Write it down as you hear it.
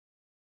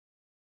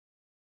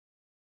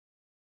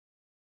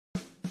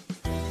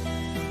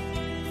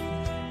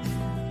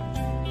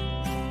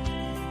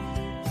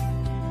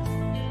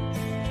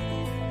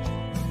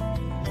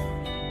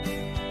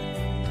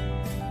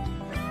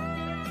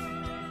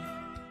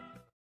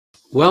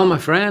Well, my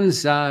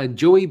friends,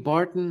 Joey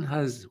Barton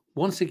has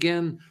once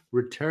again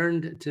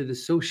returned to the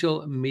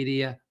social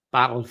media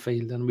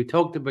battlefield. And we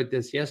talked about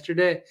this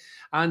yesterday.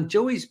 And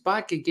Joey's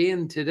back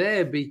again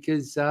today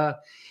because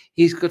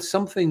he's got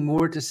something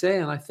more to say.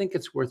 And I think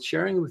it's worth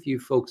sharing with you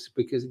folks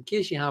because, in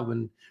case you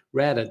haven't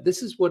read it,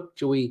 this is what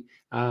Joey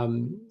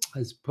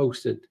has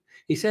posted.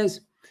 He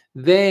says,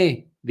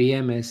 the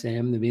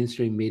MSM, the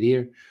mainstream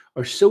media,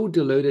 are so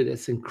deluded,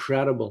 it's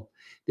incredible.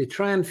 They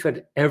try and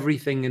fit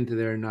everything into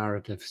their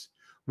narratives,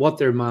 what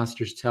their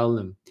masters tell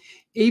them.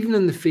 Even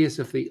in the face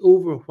of the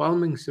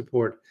overwhelming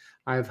support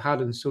I've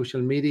had on social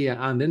media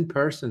and in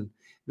person,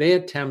 they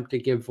attempt to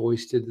give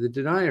voice to the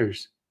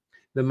deniers,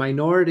 the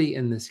minority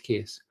in this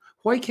case.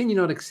 Why can you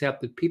not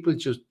accept that people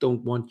just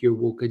don't want your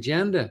woke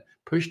agenda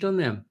pushed on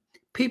them?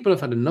 People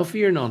have had enough of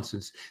your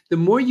nonsense. The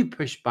more you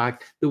push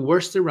back, the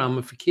worse the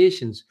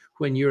ramifications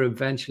when you're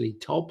eventually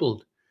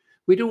toppled.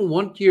 We don't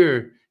want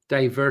your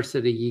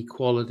diversity,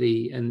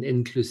 equality, and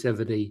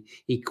inclusivity,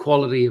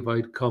 equality of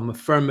outcome,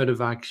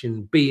 affirmative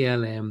action,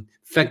 BLM,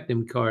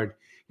 victim card.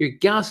 Your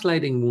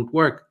gaslighting won't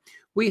work.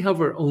 We have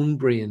our own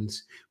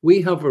brains,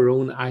 we have our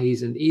own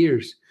eyes and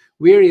ears.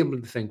 We're able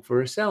to think for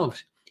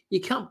ourselves.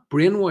 You can't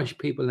brainwash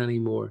people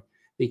anymore.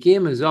 The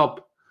game is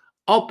up.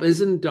 Up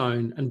isn't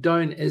down, and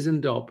down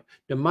isn't up,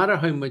 no matter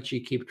how much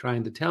you keep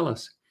trying to tell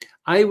us.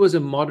 I was a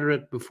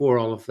moderate before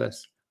all of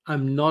this.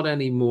 I'm not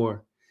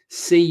anymore.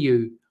 See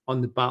you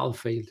on the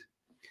battlefield.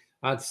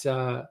 That's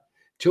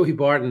Joey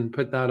Barton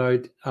put that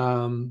out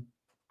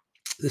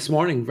this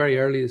morning, very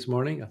early this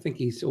morning. I think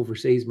he's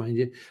overseas, mind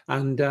you.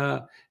 And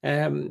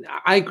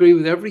I agree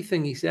with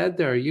everything he said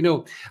there.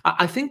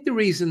 I think the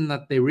reason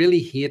that they really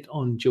hate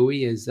on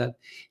Joey is that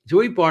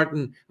Joey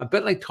Barton, a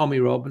bit like Tommy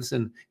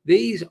Robinson,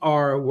 these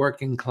are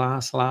working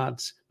class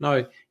lads.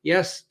 Now,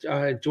 yes,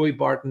 Joey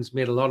Barton's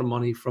made a lot of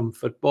money from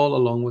football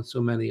along with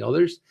so many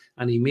others,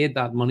 and he made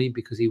that money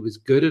because he was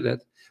good at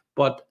it.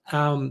 But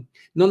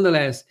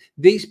nonetheless,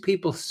 these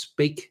people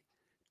speak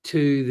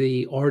to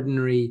the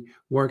ordinary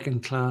working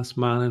class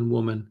man and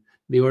woman,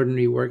 the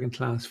ordinary working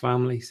class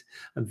families.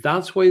 And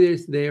that's why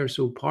they are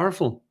so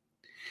powerful.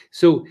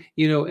 So,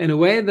 in a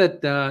way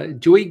that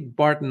Joey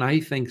Barton, I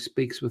think,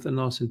 speaks with an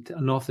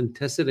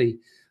authenticity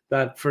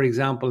that, for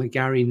example, a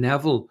Gary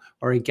Neville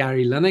or a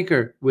Gary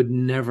Lineker would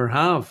never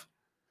have.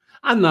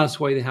 And that's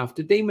why they have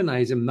to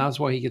demonize him. That's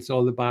why he gets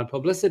all the bad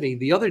publicity.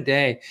 The other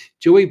day,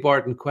 Joey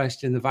Barton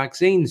questioned the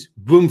vaccines.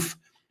 Boomf.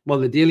 Well,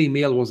 the Daily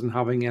Mail wasn't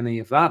having any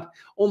of that.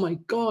 Oh my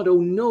God, oh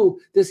no,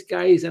 this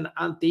guy is an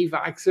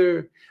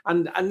anti-vaxxer.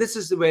 And this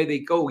is the way they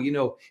go.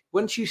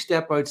 Once you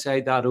step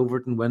outside that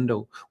Overton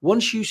window,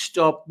 once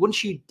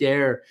you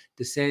dare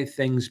to say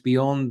things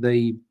beyond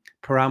the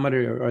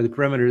parameter or the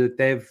perimeter that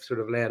they've sort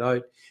of laid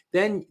out,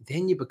 then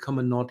you become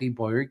a naughty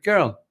boy or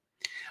girl.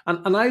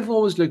 And I've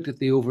always looked at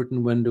the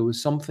Overton window as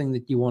something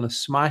that you want to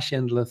smash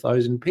into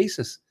 1,000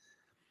 pieces.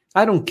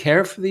 I don't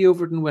care for the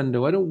Overton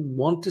window. I don't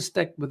want to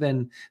stick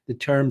within the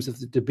terms of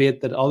the debate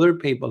that other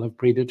people have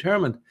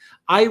predetermined.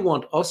 I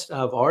want us to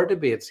have our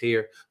debates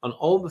here on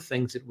all the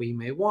things that we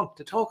may want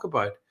to talk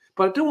about.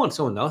 But I don't want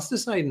someone else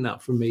deciding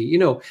that for me.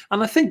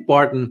 And I think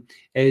Barton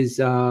has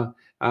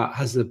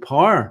the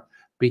power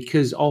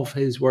because of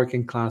his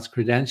working class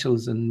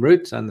credentials and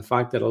roots, and the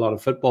fact that a lot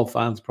of football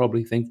fans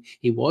probably think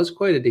he was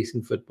quite a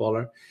decent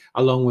footballer,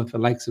 along with the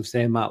likes of,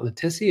 say, Matt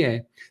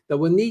Letitia, that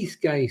when these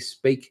guys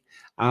speak,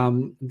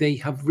 they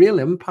have real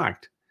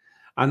impact.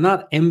 And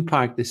that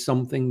impact is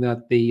something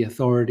that the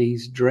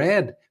authorities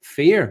dread,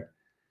 fear.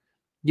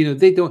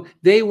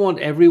 They want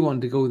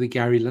everyone to go the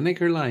Gary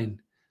Lineker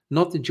line,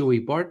 not the Joey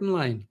Barton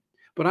line.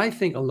 But I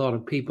think a lot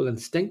of people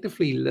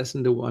instinctively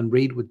listen to and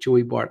read what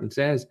Joey Barton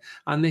says,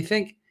 and they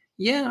think,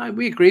 yeah,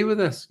 we agree with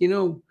this.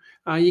 You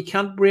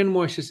can't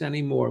brainwash us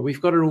anymore.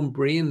 We've got our own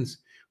brains.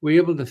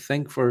 We're able to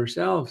think for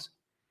ourselves.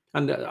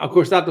 And of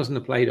course, that doesn't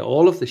apply to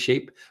all of the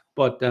sheep,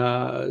 but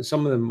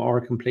some of them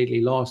are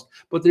completely lost.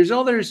 But there's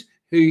others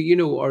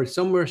who, are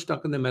somewhere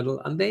stuck in the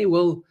middle, and they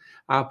will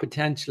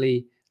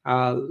potentially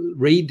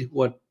read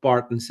what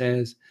Barton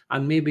says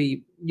and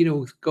maybe,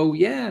 go,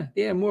 yeah,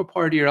 more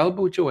power to your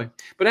elbow, Joey.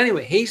 But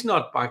anyway, he's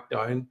not back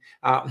down.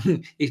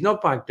 He's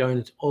not back down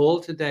at all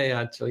today,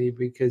 actually,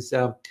 because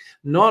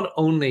not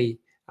only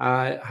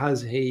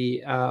has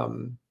he uh,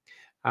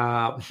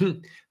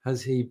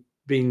 has he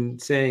been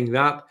saying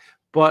that,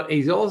 but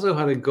he's also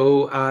had a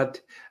go at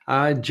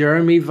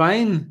Jeremy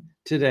Vine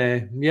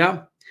today.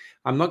 Yeah,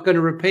 I'm not going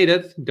to repeat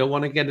it. Don't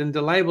want to get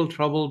into libel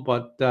trouble,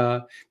 but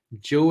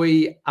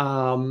Joey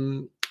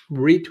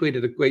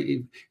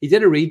retweeted he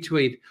did a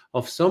retweet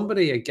of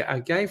somebody, a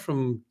guy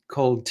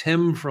called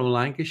Tim from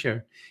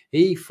Lancashire.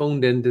 He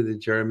phoned into the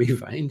Jeremy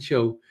Vine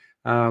show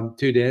 2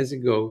 days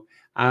ago,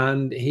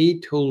 and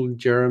he told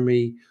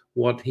Jeremy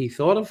what he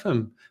thought of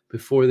him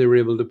before they were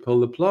able to pull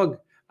the plug.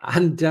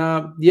 And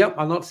I'll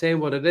not say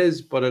what it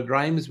is, but it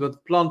rhymes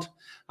with blunt,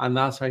 and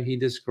that's how he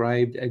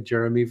described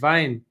Jeremy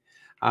Vine.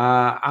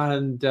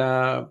 I'm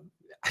not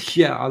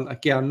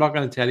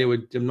going to tell you.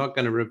 I'm not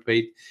going to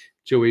repeat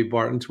Joey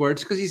Barton's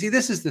words. Because you see,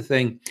 this is the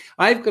thing.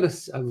 I've got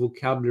a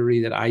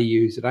vocabulary that I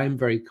use that I'm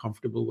very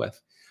comfortable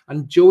with.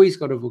 And Joey's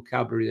got a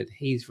vocabulary that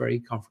he's very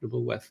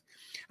comfortable with.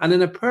 And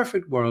in a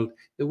perfect world,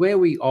 the way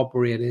we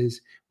operate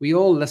is we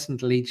all listen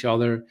to each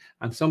other,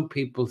 and some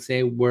people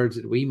say words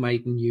that we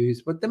mightn't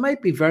use, but they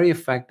might be very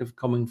effective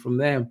coming from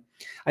them.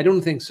 I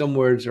don't think some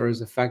words are as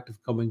effective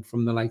coming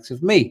from the likes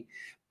of me.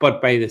 But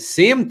by the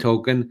same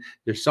token,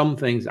 there's some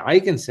things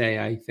I can say,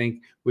 I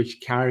think, which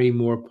carry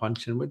more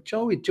punch than what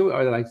Joey,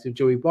 or the likes of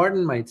Joey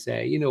Barton might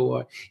say.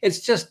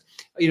 It's just,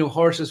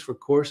 horses for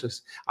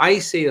courses. I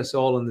see us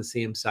all on the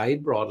same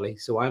side broadly,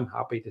 so I'm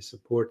happy to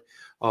support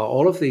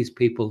all of these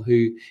people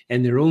who,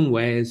 in their own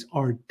ways,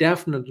 are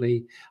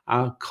definitely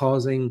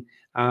causing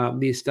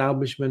the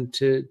establishment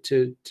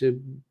to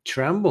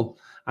tremble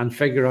and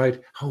figure out,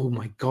 oh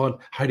my God,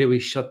 how do we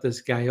shut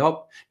this guy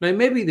up? Now,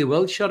 maybe they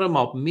will shut him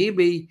up.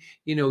 Maybe,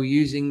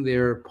 using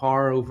their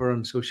power over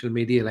on social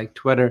media like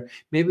Twitter,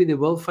 maybe they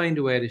will find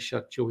a way to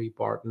shut Joey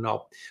Barton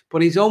up.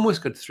 But he's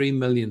almost got 3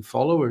 million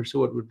followers,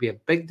 so it would be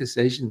a big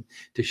decision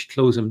to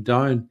close him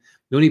down.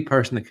 The only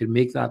person that could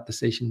make that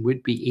decision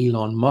would be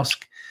Elon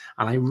Musk.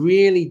 And I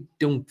really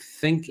don't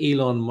think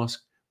Elon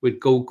Musk would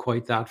go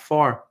quite that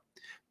far.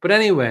 But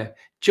anyway,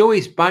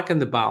 Joey's back in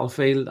the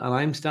battlefield and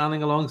I'm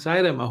standing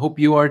alongside him. I hope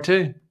you are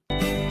too.